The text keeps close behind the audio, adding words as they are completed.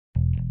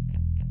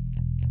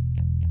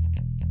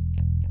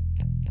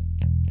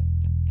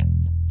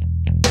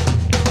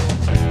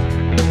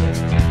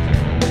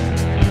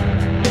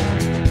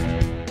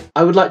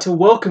I would like to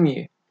welcome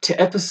you to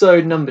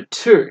episode number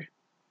 2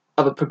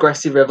 of A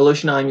Progressive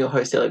Revolution. I'm your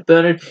host, Elliot,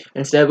 and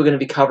today we're going to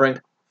be covering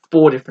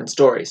 4 different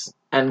stories.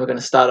 And we're going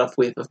to start off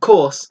with, of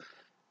course,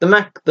 the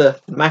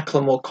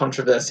Macklemore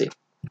Controversy.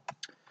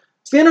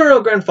 So the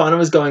NRL Grand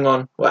Final is going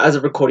on, well, as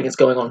of recording, it's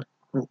going on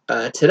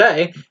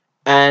today,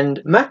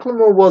 and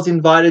Macklemore was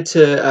invited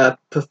to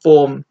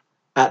perform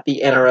at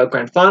the NRL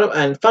Grand Final,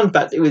 and fun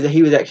fact, he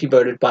was actually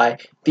voted by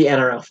the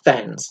NRL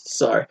fans,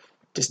 so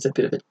just a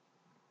bit of a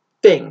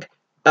thing.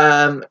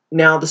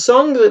 Now, the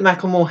song that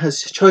Macklemore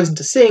has chosen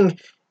to sing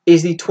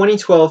is the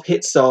 2012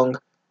 hit song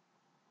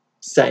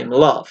Same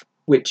Love,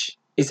 which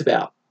is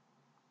about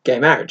gay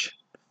marriage,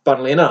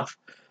 funnily enough.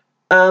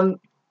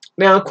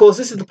 Now, of course,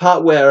 this is the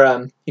part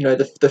where,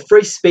 the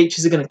free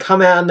speeches are going to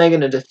come out and they're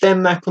going to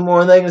defend Macklemore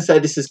and they're going to say,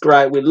 this is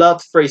great, we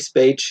love free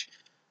speech,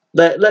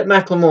 let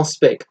Macklemore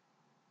speak.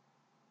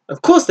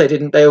 Of course they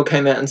didn't. They all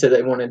came out and said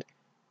they wanted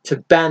to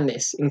ban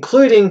this,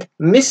 including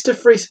Mr.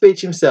 Free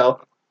Speech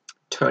himself,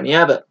 Tony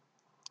Abbott.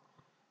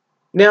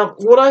 Now,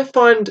 what I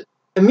find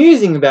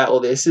amusing about all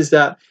this is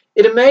that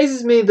it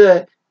amazes me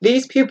that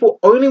these people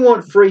only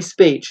want free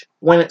speech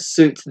when it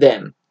suits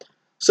them.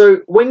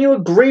 So when you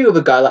agree with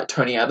a guy like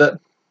Tony Abbott,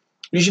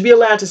 you should be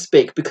allowed to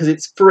speak because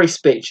it's free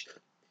speech.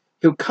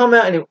 He'll come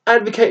out and he'll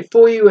advocate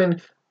for you and,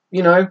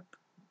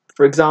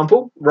 for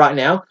example, right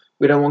now,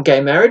 we don't want gay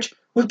marriage.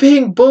 We're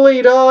being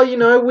bullied. We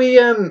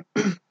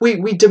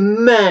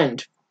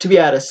demand to be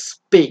able to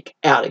speak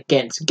out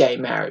against gay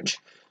marriage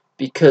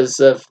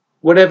because of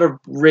whatever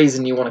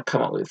reason you want to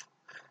come up with.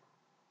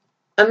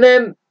 And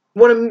then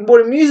what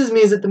amuses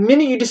me is that the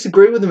minute you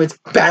disagree with them, it's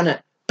ban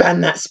it,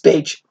 ban that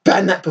speech,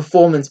 ban that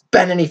performance,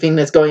 ban anything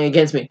that's going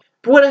against me.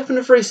 But what happened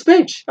to free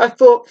speech? I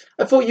thought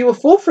you were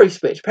for free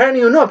speech. Apparently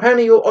you're not.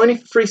 Apparently you're only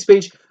for free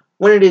speech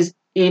when it is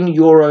in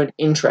your own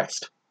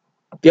interest.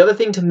 The other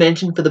thing to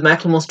mention for the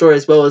Macklemore story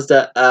as well is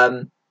that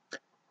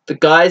the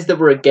guys that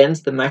were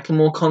against the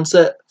Macklemore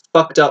concert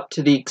fucked up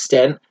to the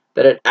extent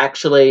that it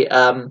actually,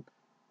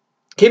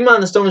 keep in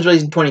mind the song was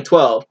released in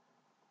 2012,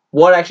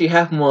 what actually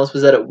happened was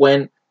that it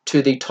went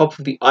to the top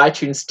of the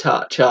iTunes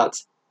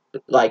charts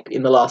like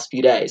in the last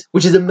few days,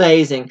 which is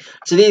amazing.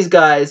 So these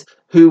guys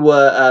who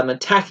were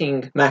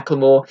attacking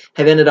Macklemore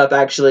have ended up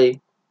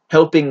actually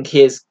helping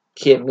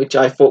him, which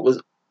I thought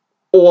was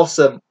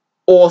awesome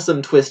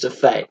twist of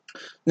fate.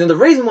 Now, the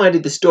reason why I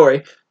did this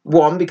story,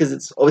 one, because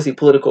it's obviously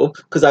political,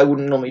 because I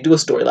wouldn't normally do a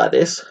story like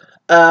this,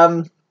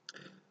 but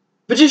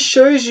just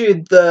shows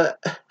you the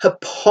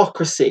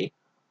hypocrisy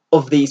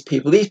of these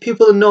people. These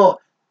people are not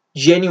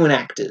genuine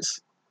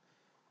actors.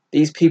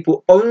 These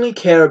people only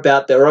care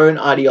about their own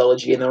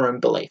ideology and their own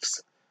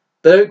beliefs.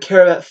 They don't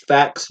care about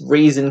facts,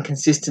 reason,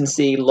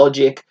 consistency,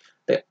 logic.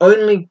 They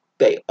only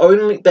believe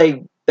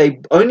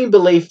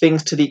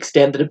things to the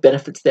extent that it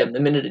benefits them. The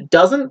minute it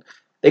doesn't,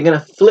 they're going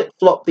to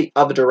flip-flop the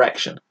other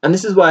direction. And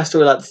this is why a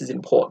story like this is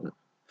important.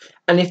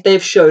 And if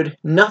they've showed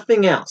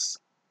nothing else,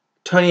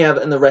 Tony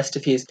Abbott and the rest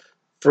of his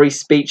free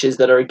speeches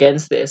that are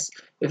against this,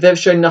 if they've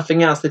shown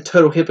nothing else, they're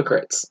total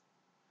hypocrites.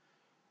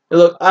 Now,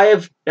 look,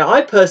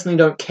 I personally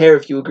don't care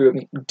if you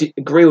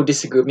agree or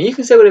disagree with me. You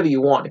can say whatever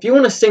you want. If you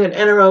want to sing an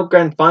NRL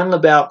Grand Final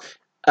about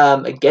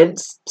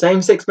against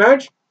same-sex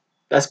marriage,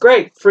 that's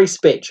great, free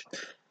speech.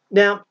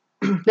 Now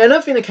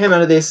another thing that came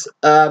out of this,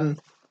 I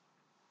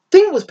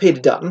think it was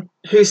Peter Dutton,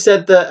 who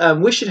said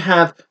that we should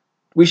have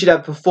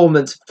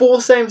performance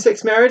for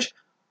same-sex marriage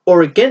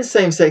or against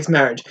same-sex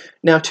marriage.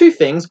 Now, two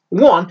things.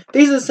 One,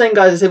 these are the same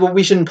guys that said, well,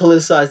 we shouldn't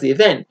politicize the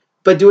event.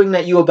 By doing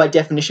that, you are by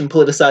definition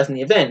politicizing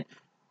the event.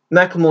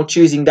 Macklemore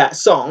choosing that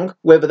song,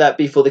 whether that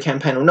be for the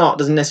campaign or not,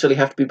 doesn't necessarily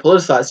have to be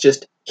politicized,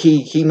 just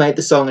he made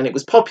the song and it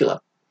was popular.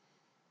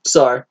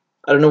 So,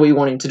 I don't know what you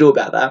want him to do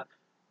about that.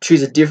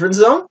 Choose a different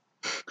song?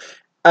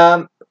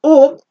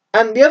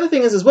 And the other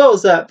thing is as well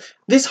is that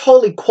this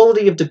whole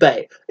equality of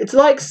debate, it's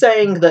like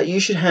saying that you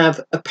should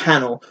have a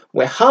panel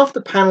where half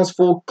the panel's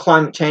for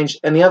climate change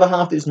and the other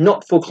half is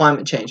not for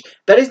climate change.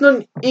 That is not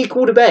an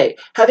equal debate.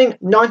 Having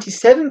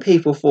 97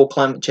 people for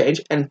climate change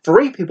and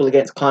 3 people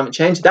against climate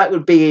change, that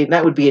would be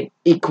an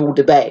equal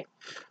debate.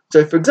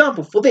 So, for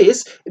example, for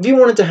this, if you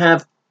wanted to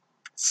have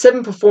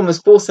 7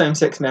 performers for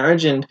same-sex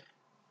marriage and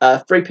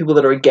 3 people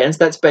that are against,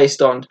 that's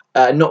based on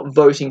not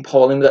voting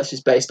polling, but that's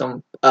just based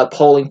on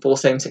polling for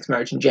same-sex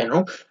marriage in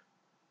general.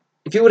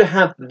 If you were to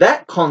have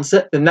that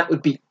concept, then that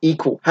would be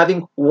equal.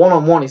 Having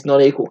one-on-one is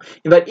not equal.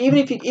 In fact, even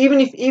if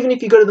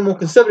you go to the more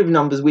conservative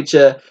numbers, which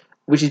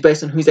is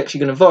based on who's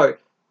actually going to vote,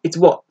 it's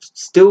what,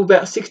 still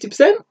about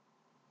 60%.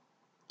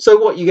 So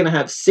what, you're going to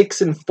have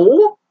 6 and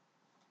 4?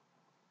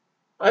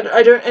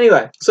 I don't.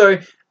 Anyway, so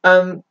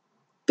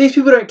these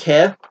people don't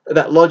care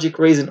about logic,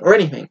 reason, or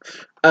anything.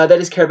 They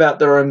just care about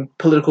their own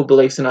political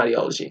beliefs and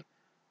ideology.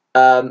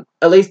 At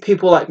least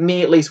people like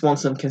me at least want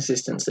some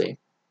consistency.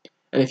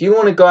 And if you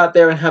want to go out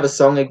there and have a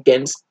song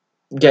against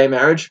gay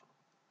marriage,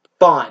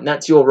 fine,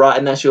 that's your right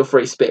and that's your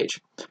free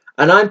speech.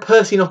 And I'm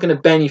personally not going to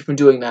ban you from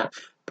doing that,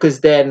 because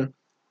then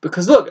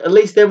Because look, at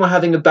least then we're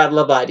having a battle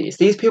of ideas.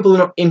 These people are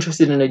not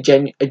interested in a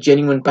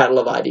genuine battle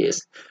of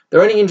ideas.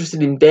 They're only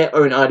interested in their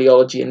own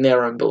ideology and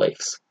their own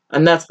beliefs.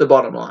 And that's the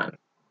bottom line.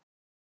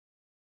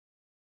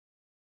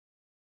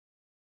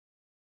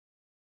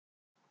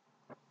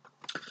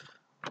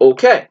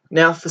 Okay,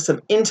 now for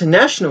some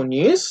international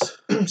news.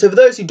 So for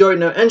those who don't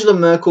know, Angela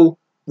Merkel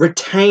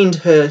retained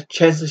her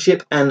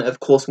chancellorship and, of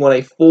course, won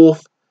a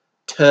 4th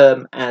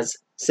term as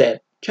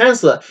said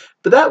chancellor.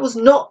 But that was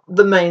not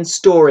the main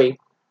story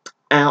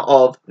out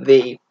of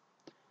the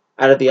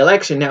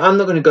election. Now, I'm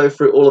not going to go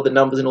through all of the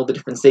numbers and all the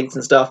different seats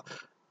and stuff.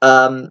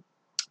 There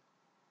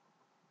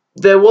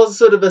was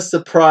sort of a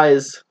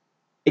surprise,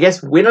 I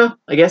guess, winner,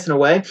 I guess, in a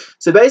way.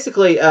 So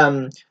basically,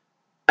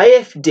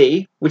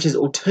 AfD,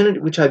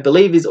 which I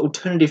believe is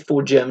Alternative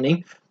for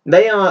Germany,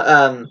 they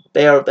are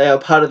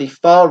part of the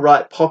far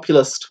right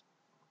populist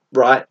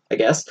right, I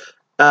guess.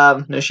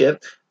 No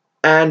shit.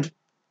 And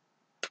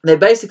they're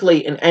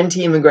basically an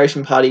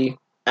anti-immigration party,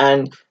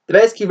 and they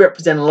basically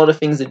represent a lot of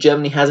things that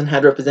Germany haven't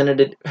had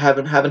represented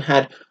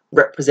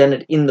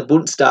in the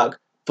Bundestag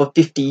for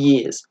 50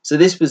 years. So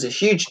this was a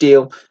huge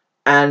deal,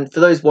 and for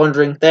those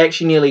wondering, they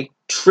actually nearly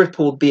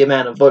tripled the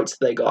amount of votes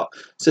they got.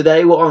 So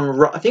they were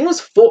on, I think it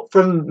was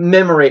from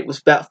memory, it was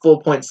about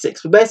 4.6.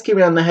 But basically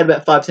around they had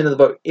about 5% of the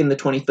vote in the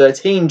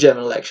 2013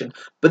 German election.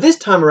 But this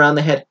time around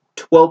they had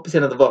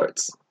 12% of the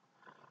votes.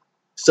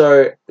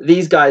 So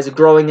these guys are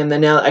growing, and they're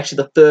now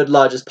actually the 3rd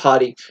largest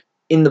party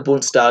in the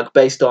Bundestag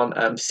based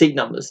on seat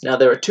numbers. Now,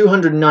 there are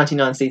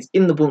 299 seats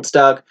in the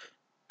Bundestag,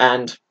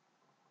 and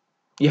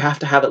you have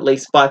to have at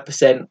least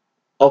 5%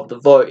 of the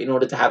vote in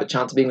order to have a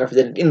chance of being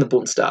represented in the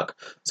Bundestag.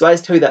 So I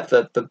just tell you that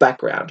for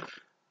background.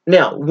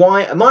 Now,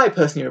 why am I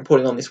personally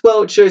reporting on this?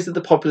 Well, it shows that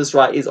the populist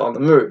right is on the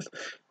move.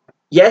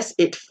 Yes,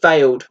 it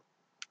failed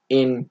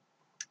in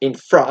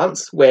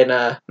France when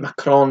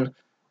Macron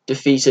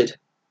defeated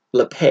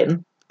Le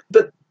Pen,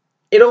 but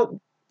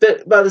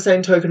by the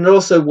same token, it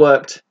also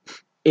worked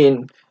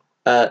in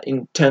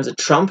terms of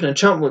Trump. And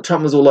Trump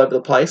was all over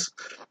the place.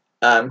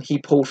 He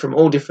pulled from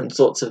all different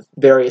sorts of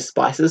various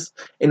spices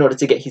in order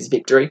to get his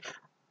victory.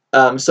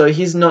 So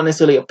he's not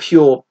necessarily a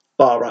pure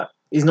far right.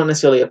 He's not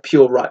necessarily a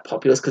pure right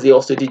populist, because he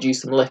also did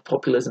use some left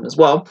populism as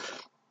well.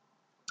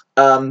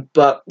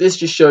 But this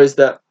just shows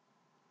that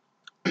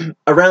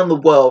around the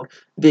world,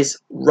 this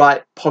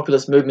right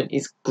populist movement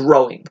is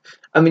growing.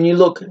 I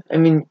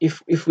mean,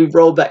 if we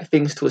roll back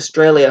things to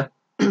Australia,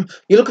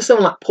 you look at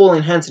someone like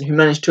Pauline Hanson, who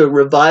managed to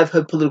revive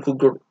her political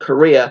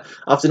career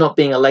after not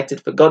being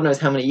elected for God knows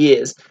how many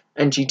years,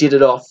 and she did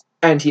it off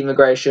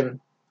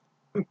anti-immigration,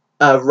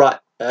 far-right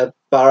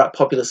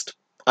populist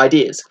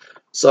ideas.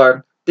 So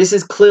this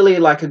is clearly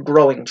like a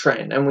growing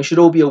trend, and we should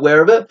all be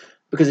aware of it,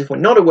 because if we're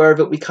not aware of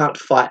it, we can't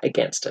fight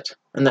against it.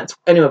 And that's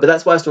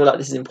why a story like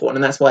this is important,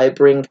 and that's why I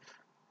bring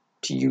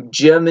to you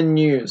German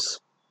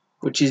news,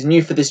 which is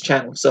new for this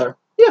channel. So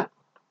yeah.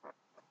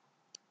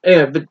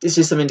 Anyway, but this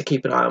is something to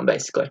keep an eye on,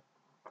 basically.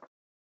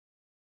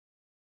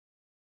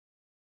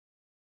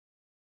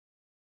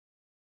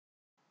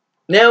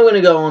 Now we're going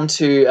to go on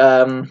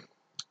to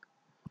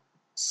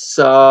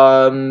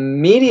some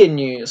media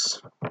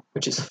news,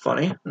 which is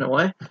funny in a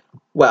way.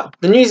 Well,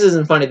 the news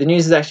isn't funny. The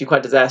news is actually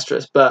quite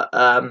disastrous, but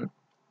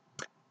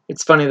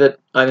it's funny that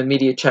I'm a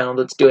media channel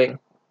that's doing...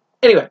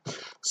 Anyway,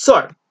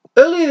 so,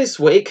 earlier this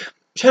week,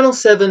 Channel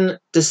 7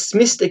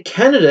 dismissed a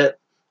candidate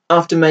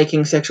after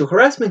making sexual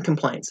harassment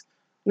complaints.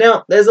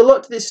 Now, there's a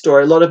lot to this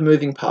story, a lot of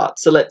moving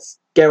parts, so let's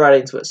get right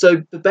into it. So,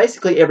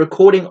 basically, a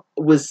recording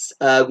was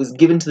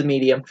given to the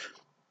media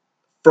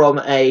from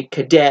a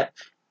cadet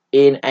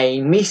in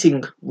a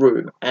meeting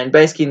room, and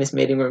basically in this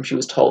meeting room she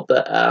was told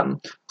that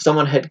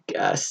someone had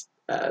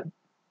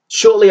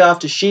shortly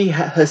after she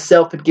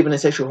herself had given a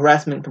sexual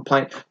harassment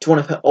complaint to one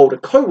of her older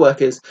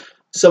co-workers,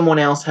 someone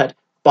else had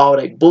filed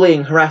a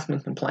bullying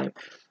harassment complaint,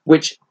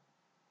 which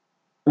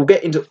we'll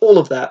get into all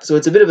of that, so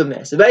it's a bit of a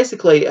mess. So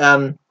basically,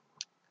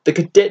 the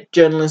cadet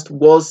journalist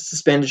was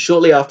suspended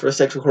shortly after a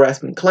sexual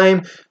harassment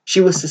claim. She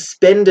was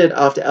suspended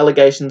after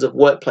allegations of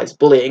workplace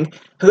bullying.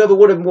 However,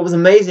 what was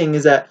amazing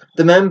is that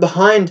the man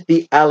behind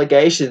the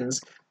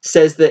allegations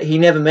says that he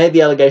never made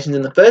the allegations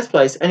in the first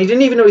place, and he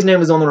didn't even know his name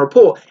was on the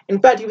report. In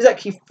fact, he was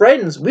actually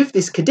friends with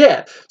this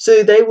cadet,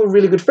 so they were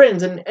really good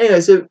friends. And anyway,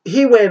 so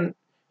he went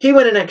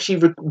and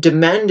actually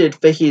demanded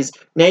for his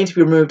name to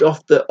be removed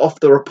off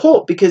the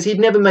report, because he'd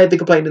never made the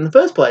complaint in the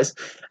first place.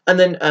 And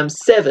then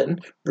 7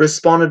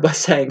 responded by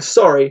saying,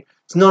 "Sorry,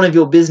 it's none of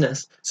your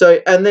business."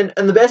 So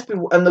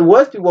the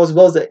worst bit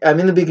was that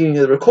in the beginning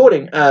of the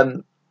recording,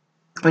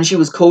 when she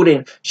was called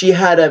in, she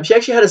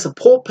actually had a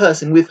support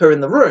person with her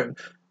in the room.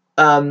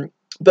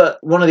 But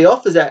one of the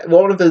officers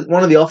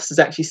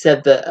actually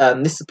said that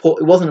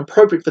it wasn't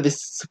appropriate for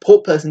this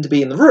support person to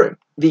be in the room.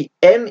 The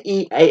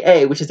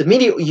MEAA, which is the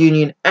media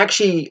union,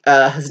 actually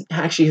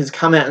has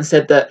come out and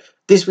said that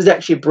this was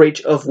actually a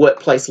breach of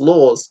workplace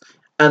laws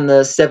and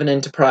the 7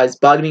 Enterprise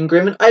Bargaining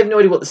Agreement. I have no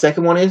idea what the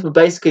second one is, but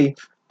basically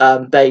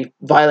they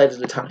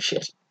violated a ton of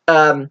shit.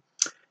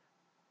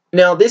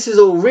 Now, this is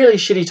all really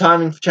shitty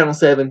timing for Channel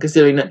 7,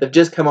 considering that they've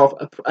just come off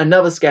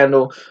another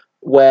scandal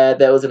where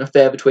there was an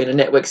affair between a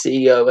network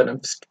CEO and a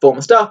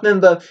former staff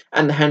member,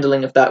 and the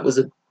handling of that was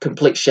a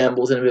complete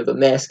shambles and a bit of a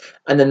mess.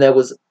 And then there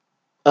was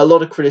a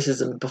lot of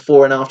criticism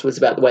before and afterwards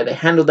about the way they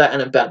handled that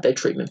and about their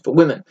treatment for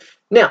women.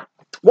 Now,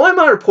 why am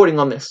I reporting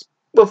on this?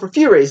 Well, for a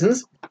few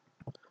reasons.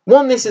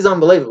 One, this is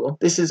unbelievable.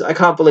 I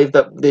can't believe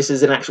that this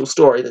is an actual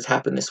story that's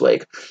happened this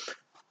week.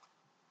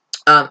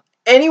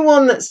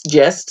 Anyone that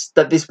suggests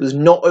that this was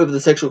not over the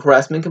sexual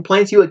harassment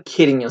complaints, you are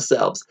kidding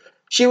yourselves.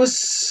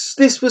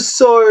 This was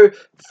so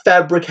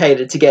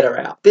fabricated to get her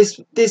out.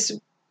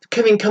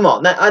 I mean, come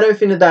on. I don't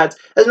think that's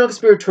not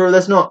conspiratorial,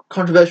 that's not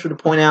controversial to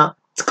point out.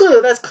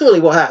 That's clearly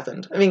what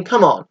happened. I mean,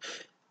 come on.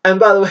 And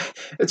by the way,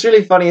 what's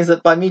really funny is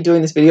that by me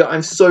doing this video,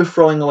 I'm so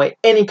throwing away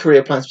any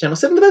career plans for Channel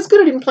 7, but that's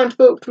good. I didn't plan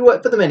to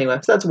work for them anyway,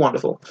 so that's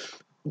wonderful.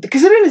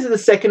 Considering this is the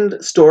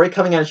second story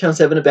coming out of Channel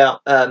 7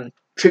 about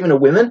treatment of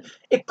women,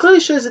 it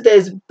clearly shows that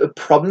there's a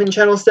problem in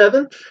Channel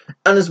 7,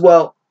 and as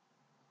well,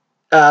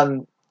 I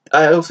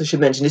also should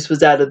mention this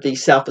was out of the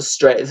South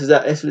Australia.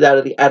 This was out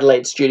of the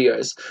Adelaide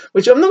studios,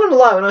 which I'm not going to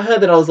lie. When I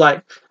heard that, I was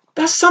like,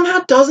 that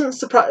somehow doesn't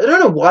surprise. I don't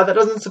know why that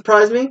doesn't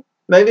surprise me.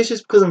 Maybe it's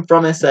just because I'm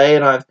from SA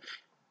and I've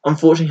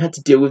unfortunately had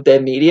to deal with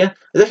their media. I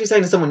was actually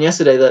saying to someone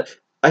yesterday that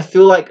I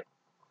feel like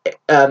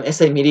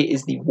SA media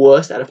is the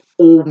worst out of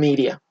all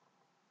media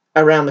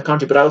around the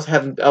country, but I also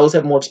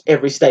haven't watched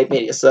every state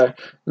media, so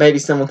maybe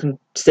someone can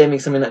send me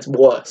something that's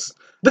worse.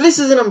 But this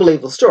is an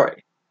unbelievable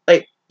story.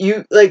 I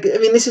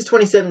mean, this is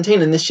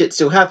 2017 and this shit's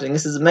still happening.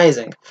 This is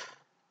amazing.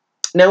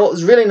 Now, what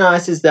was really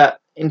nice is that,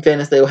 in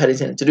fairness, they all had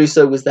intended to do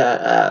so, was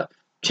that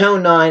Channel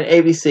 9,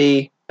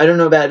 ABC, I don't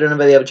know about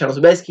the other channels,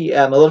 but basically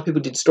a lot of people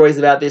did stories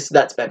about this, so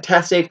that's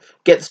fantastic.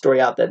 Get the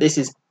story out there. This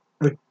is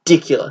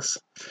ridiculous.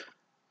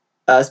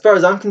 As far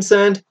as I'm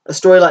concerned, a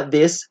story like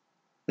this,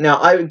 now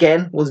I,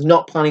 again, was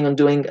not planning on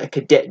doing a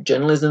cadet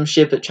journalism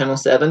ship at Channel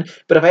 7,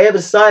 but if I ever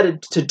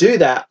decided to do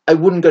that, I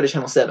wouldn't go to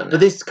Channel 7. But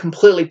this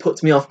completely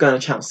puts me off going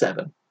to Channel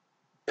 7.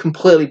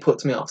 Completely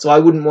puts me off, so I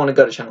wouldn't want to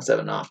go to Channel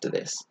 7 after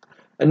this.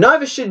 And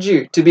neither should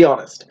you, to be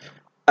honest,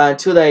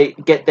 until they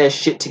get their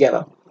shit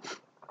together.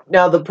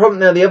 Now, the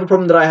other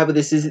problem that I have with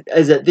this is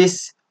that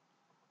this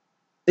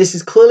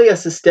is clearly a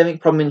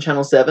systemic problem in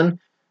Channel 7,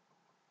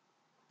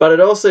 but it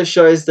also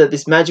shows that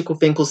this magical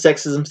thing called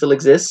sexism still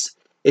exists.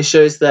 It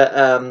shows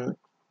that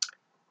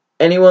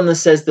anyone that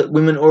says that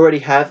women already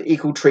have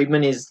equal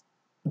treatment is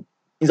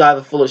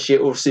either full of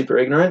shit or super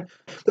ignorant.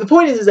 But the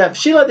point is that if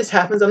shit like this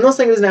happens, I'm not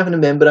saying it doesn't happen to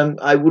men,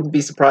 but I wouldn't be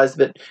surprised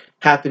if it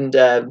happened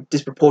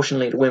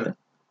disproportionately to women,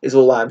 is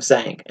all I'm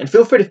saying. And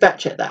feel free to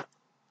fact check that,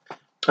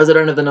 as I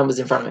don't have the numbers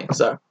in front of me,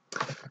 so.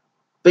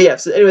 But yeah,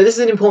 so anyway, this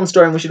is an important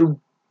story and we should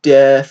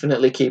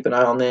definitely keep an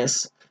eye on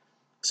this.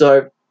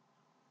 So,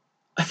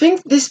 I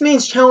think this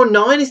means Channel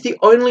 9 is the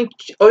only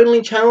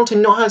channel to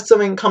not have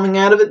something coming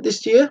out of it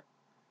this year.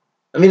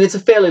 I mean, it's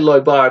a fairly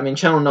low bar. I mean,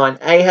 Channel 9,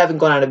 A, haven't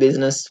gone out of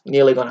business,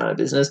 nearly gone out of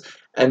business,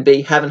 and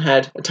B, haven't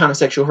had a ton of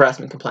sexual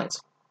harassment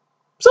complaints.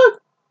 So,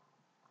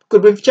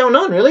 good win for Channel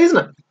 9, really, isn't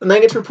it? And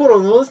they get to report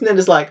on all this, and then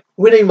just like,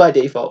 winning by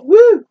default.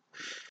 Woo!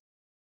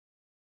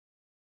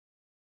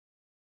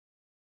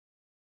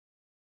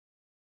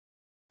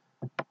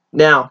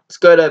 Now, let's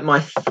go to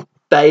my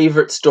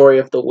favourite story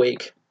of the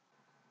week.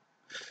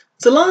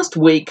 So last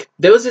week,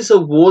 there was this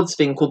awards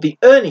thing called the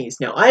Ernies.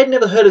 Now, I had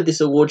never heard of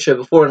this award show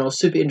before, and I was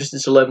super interested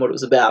to learn what it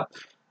was about.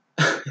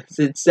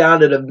 It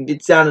sounded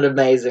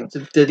amazing. So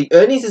the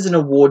Ernies is an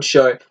award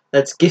show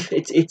that's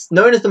it's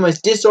known as the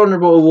most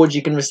dishonourable award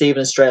you can receive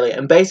in Australia.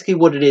 And basically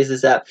what it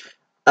is that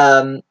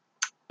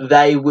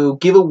they will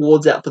give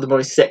awards out for the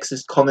most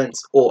sexist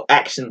comments or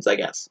actions, I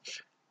guess.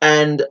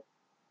 And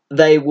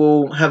they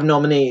will have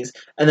nominees,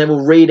 and they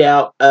will read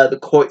out the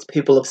quotes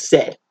people have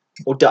said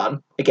or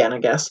done, again, I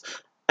guess.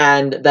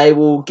 And they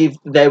will give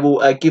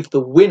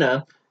the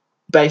winner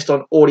based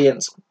on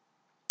audience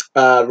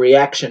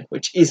reaction,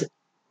 which is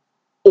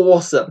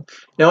awesome.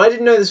 Now, I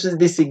didn't know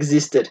this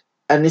existed,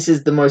 and this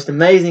is the most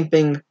amazing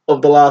thing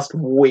of the last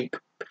week.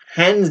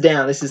 Hands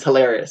down, this is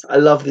hilarious. I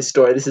love this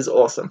story. This is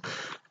awesome.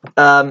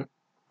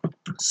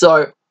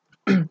 So,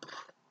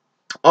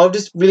 I'll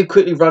just really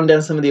quickly run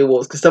down some of the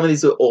awards, because some of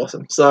these are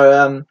awesome.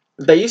 So,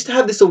 they used to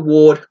have this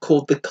award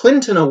called the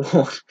Clinton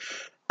Award,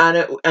 and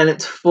it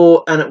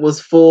was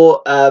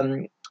for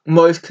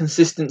most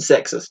consistent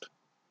sexist,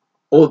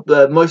 or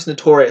the most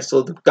notorious,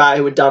 or the guy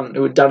who had done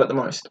it the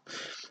most.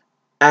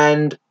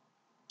 And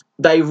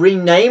they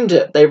renamed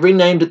it. They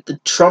renamed it the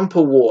Trump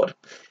Award.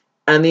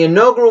 And the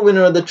inaugural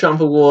winner of the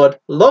Trump Award,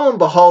 lo and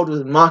behold,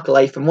 was Merkel.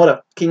 What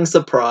a king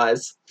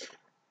surprise!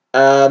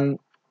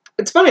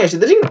 It's funny actually.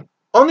 They didn't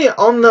on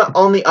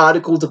the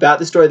articles about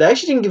this story. They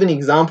actually didn't give any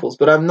examples,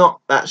 but I'm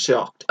not that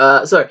shocked.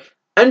 So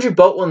Andrew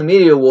Bolt won the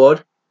Media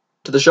Award,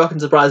 to the shock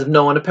and surprise of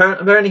no one.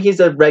 Apparently he's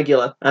a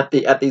regular at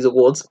these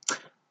awards.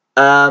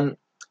 And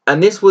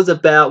this was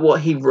about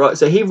what he wrote.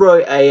 So he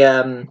wrote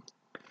an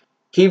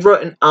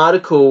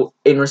article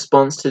in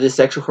response to this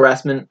sexual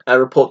harassment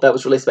report that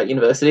was released about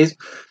universities.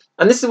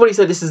 And this is what he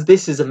said.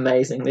 This is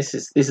amazing. This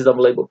is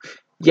unbelievable.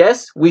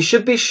 Yes, we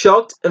should be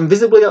shocked and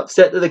visibly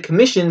upset that the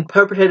commission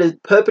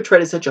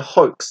perpetrated such a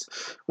hoax.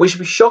 We should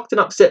be shocked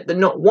and upset that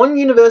not one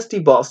university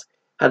boss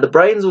had the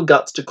brains or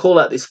guts to call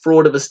out this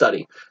fraud of a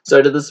study.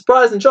 So to the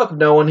surprise and shock of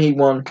no one, he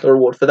won the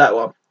award for that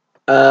one.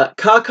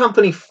 Car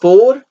company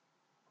Ford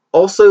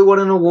also won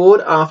an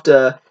award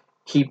after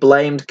he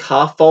blamed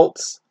car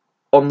faults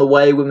on the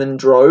way women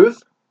drove.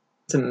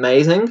 It's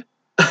amazing.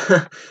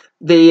 So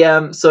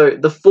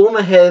the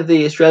former head of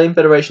the Australian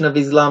Federation of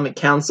Islamic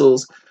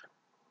Councils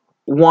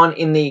won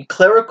in the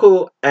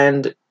clerical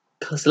and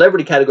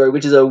celebrity category,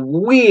 which is a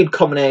weird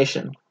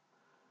combination.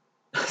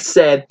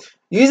 Said,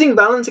 using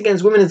violence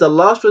against women is a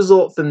last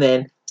resort for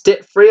men,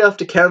 step free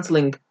after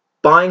counselling,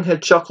 buying her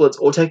chocolates,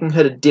 or taking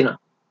her to dinner.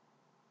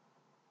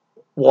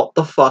 What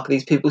the fuck?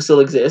 These people still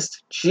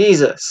exist?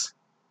 Jesus.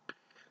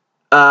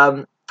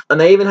 And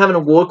they even have an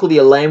award called the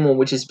Elaine Award,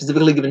 which is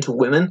specifically given to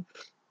women.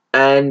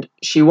 And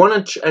she won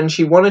a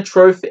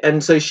trophy,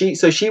 and so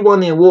she won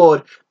the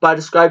award by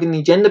describing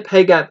the gender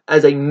pay gap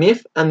as a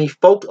myth and the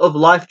fault of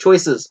life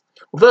choices.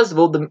 Well, first of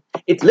all,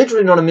 it's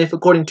literally not a myth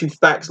according to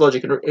facts,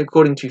 logic, and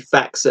according to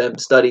facts,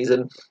 studies,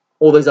 and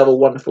all those other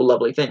wonderful,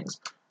 lovely things.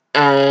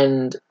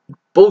 And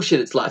bullshit,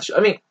 it's life. I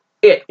mean,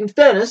 yeah, in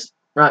fairness,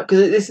 right?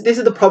 Because this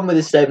is the problem with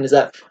this statement, is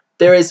that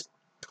there is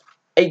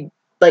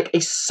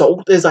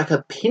there's like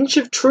a pinch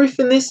of truth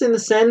in this, in the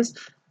sense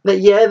that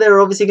yeah, there are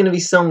obviously going to be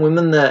some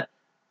women that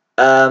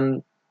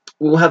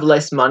will have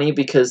less money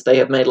because they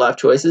have made life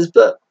choices,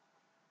 but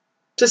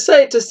to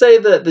say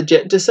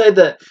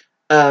that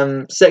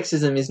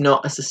sexism is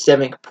not a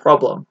systemic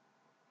problem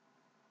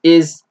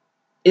is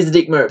a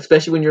dick move,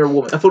 especially when you're a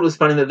woman. I thought it was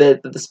funny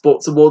that the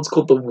sports award's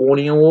called the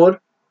Warning Award.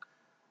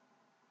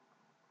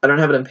 I don't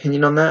have an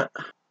opinion on that.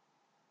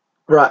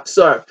 Right,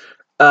 so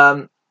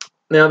now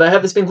they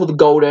have this thing called the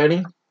Gold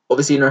Ernie,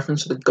 obviously in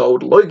reference to the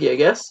gold Logie, I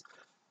guess.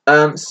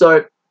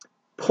 So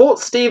Port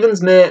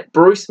Stephens Mayor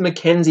Bruce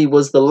Mackenzie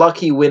was the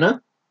lucky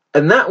winner,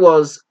 and that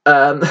was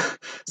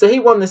so he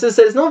won this. As I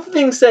said, it's not for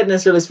things said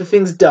necessarily, it's for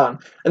things done.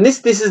 And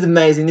this is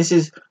amazing.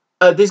 This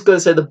got to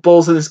say, the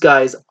balls of this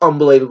guy is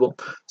unbelievable.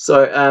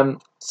 So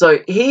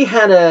he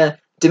had a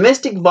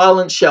domestic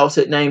violence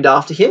shelter named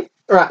after him.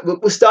 All right,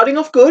 we're starting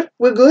off good.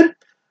 We're good.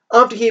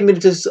 After he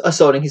admitted to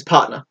assaulting his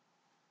partner.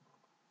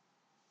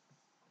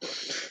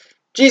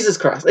 Jesus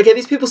Christ. Okay,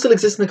 these people still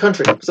exist in the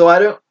country. So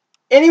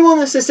anyone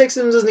that says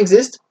sexism doesn't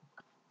exist,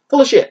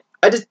 full of shit.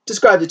 I just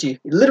described it to you.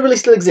 It literally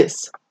still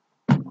exists.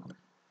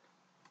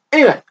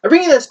 Anyway, I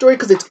bring you that story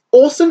because it's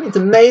awesome, it's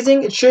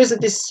amazing, it shows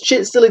that this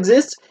shit still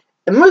exists,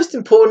 and most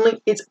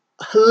importantly, it's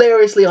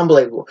hilariously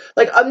unbelievable.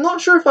 Like, I'm not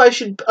sure if I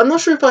should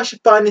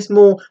find this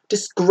more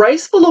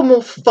disgraceful or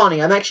more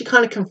funny. I'm actually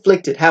kind of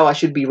conflicted how I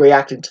should be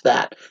reacting to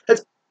that.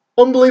 That's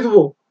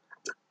unbelievable.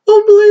 It's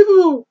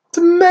unbelievable. It's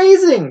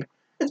amazing.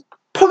 It's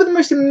probably the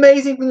most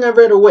amazing thing I've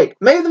read all week.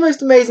 Maybe the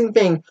most amazing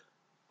thing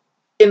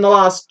in the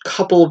last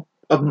couple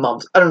of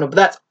months. I don't know, but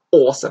that's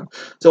awesome.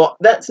 So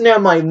that's now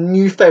my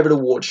new favourite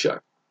award show.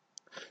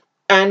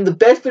 And the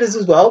best bit is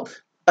as well,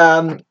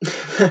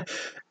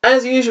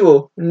 as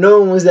usual, no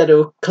one was there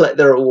to collect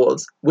their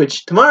awards.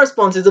 Which, to my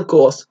response is, of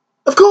course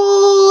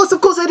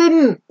they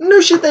didn't.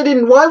 No shit, they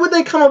didn't. Why would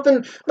they come up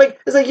and, like,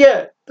 it's like,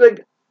 yeah,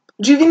 like,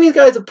 do you think these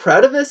guys are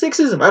proud of their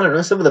sexism? I don't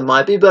know, some of them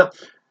might be, but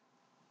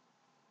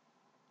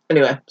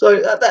anyway,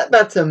 so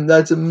that's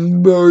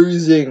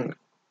amazing.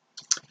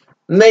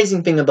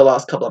 Amazing thing of the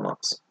last couple of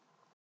months.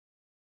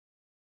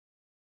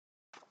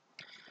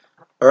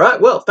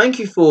 Alright, well, thank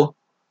you for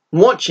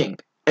watching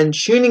and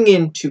tuning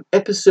in to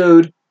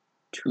episode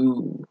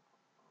 2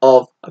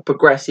 of A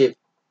Progressive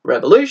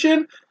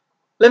Revolution.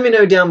 Let me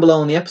know down below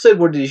on the episode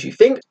what it is you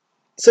think.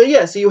 So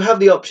yeah, so you have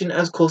the option,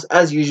 of course,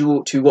 as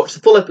usual, to watch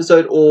the full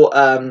episode, or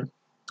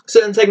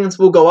certain segments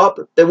will go up.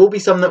 There will be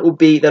some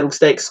that'll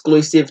stay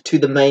exclusive to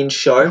the main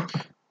show,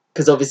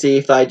 because obviously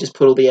if I just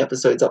put all the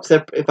episodes up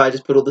if I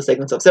just put all the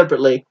segments up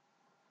separately,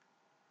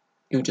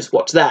 you just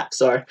watch that.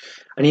 So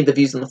I need the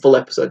views on the full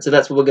episode. So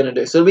that's what we're going to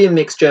do. So it'll be a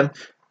mixture.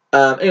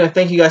 Anyway,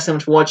 thank you guys so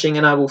much for watching,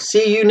 and I will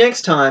see you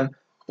next time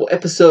for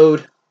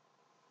episode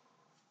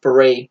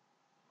 3.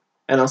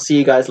 And I'll see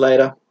you guys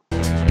later.